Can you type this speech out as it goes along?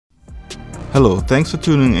Hello, thanks for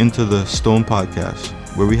tuning into the Stone Podcast,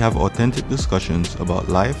 where we have authentic discussions about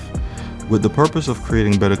life with the purpose of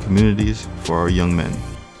creating better communities for our young men.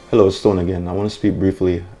 Hello, Stone again. I want to speak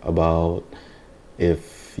briefly about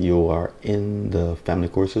if you are in the family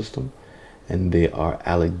court system and there are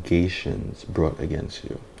allegations brought against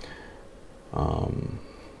you. I'm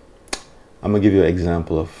going to give you an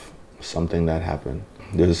example of something that happened.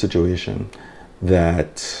 There's a situation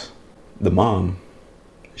that the mom,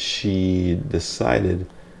 she decided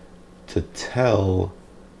to tell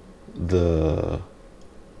the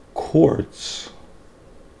courts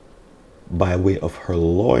by way of her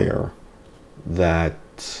lawyer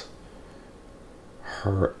that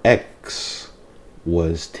her ex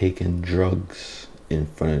was taking drugs in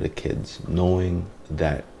front of the kids, knowing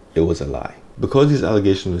that it was a lie. Because these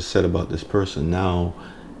allegations were said about this person, now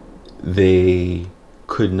they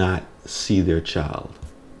could not see their child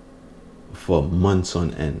for months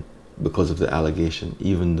on end because of the allegation,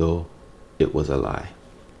 even though it was a lie.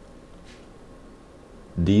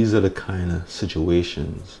 These are the kind of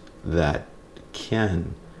situations that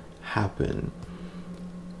can happen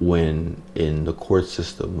when in the court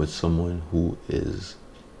system with someone who is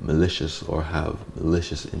malicious or have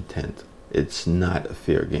malicious intent. It's not a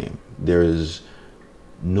fair game. There is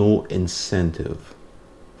no incentive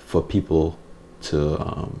for people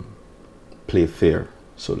to play fair,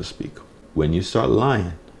 so to speak. When you start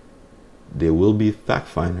lying, there will be fact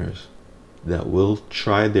finders that will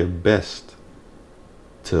try their best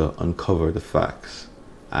to uncover the facts,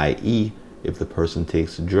 i.e., if the person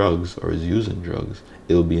takes drugs or is using drugs,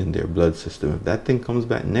 it'll be in their blood system. If that thing comes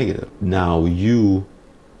back negative, now you,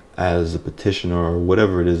 as a petitioner or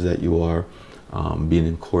whatever it is that you are, being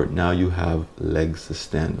in court, now you have legs to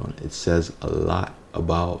stand on. It says a lot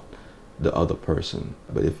about the other person.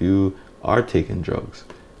 But if you are taking drugs,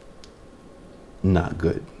 not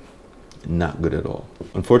good at all.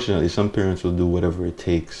 Unfortunately, some parents will do whatever it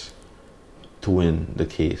takes to win the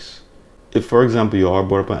case. If, for example, you are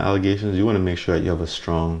brought up on allegations, you want to make sure that you have a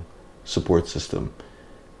strong support system,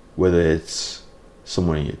 whether it's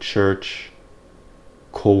someone in your church,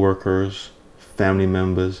 co-workers, family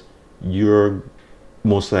members. You're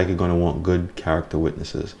most likely going to want good character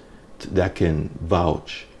witnesses that can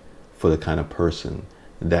vouch for the kind of person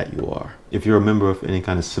that you are. If you're a member of any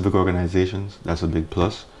kind of civic organizations, that's a big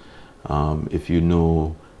plus. If you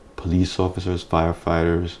know police officers,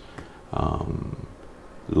 firefighters,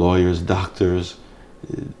 lawyers, doctors,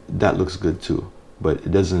 that looks good too. But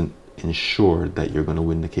it doesn't ensure that you're going to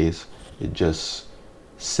win the case. It just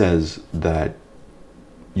says that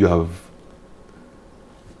you have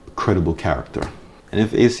credible character. And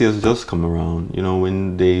if ACS does come around,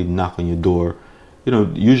 when they knock on your door,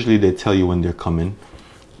 usually they tell you when they're coming.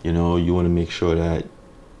 You want to make sure that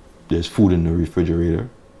there's food in the refrigerator,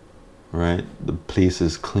 right? The place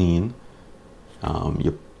is clean.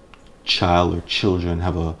 Your child or children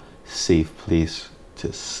have a safe place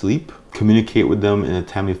to sleep. Communicate with them in a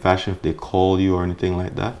timely fashion if they call you or anything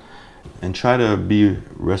like that. And try to be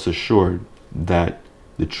rest assured that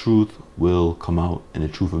the truth will come out and the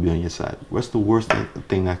truth will be on your side. What's the worst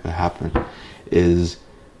thing that could happen is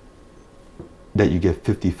that you get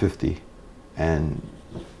 50-50, and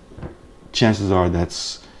chances are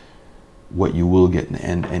that's what you will get in the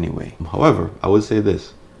end anyway. However, I would say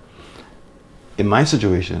this. In my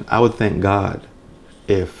situation, I would thank God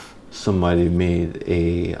if somebody made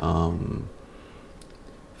a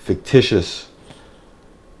fictitious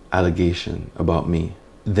allegation about me.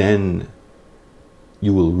 Then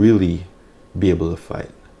you will really be able to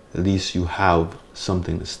fight. At least you have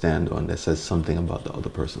something to stand on that says something about the other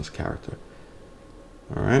person's character.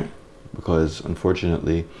 All right? Because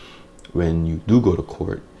unfortunately, when you do go to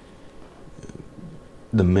court,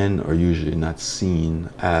 the men are usually not seen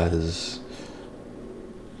as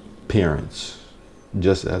parents,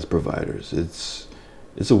 just as providers. It's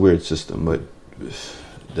a weird system, but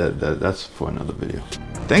that's for another video.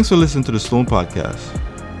 Thanks for listening to the Stone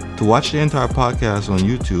Podcast. To watch the entire podcast on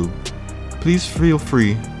YouTube, please feel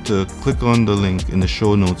free to click on the link in the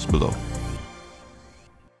show notes below.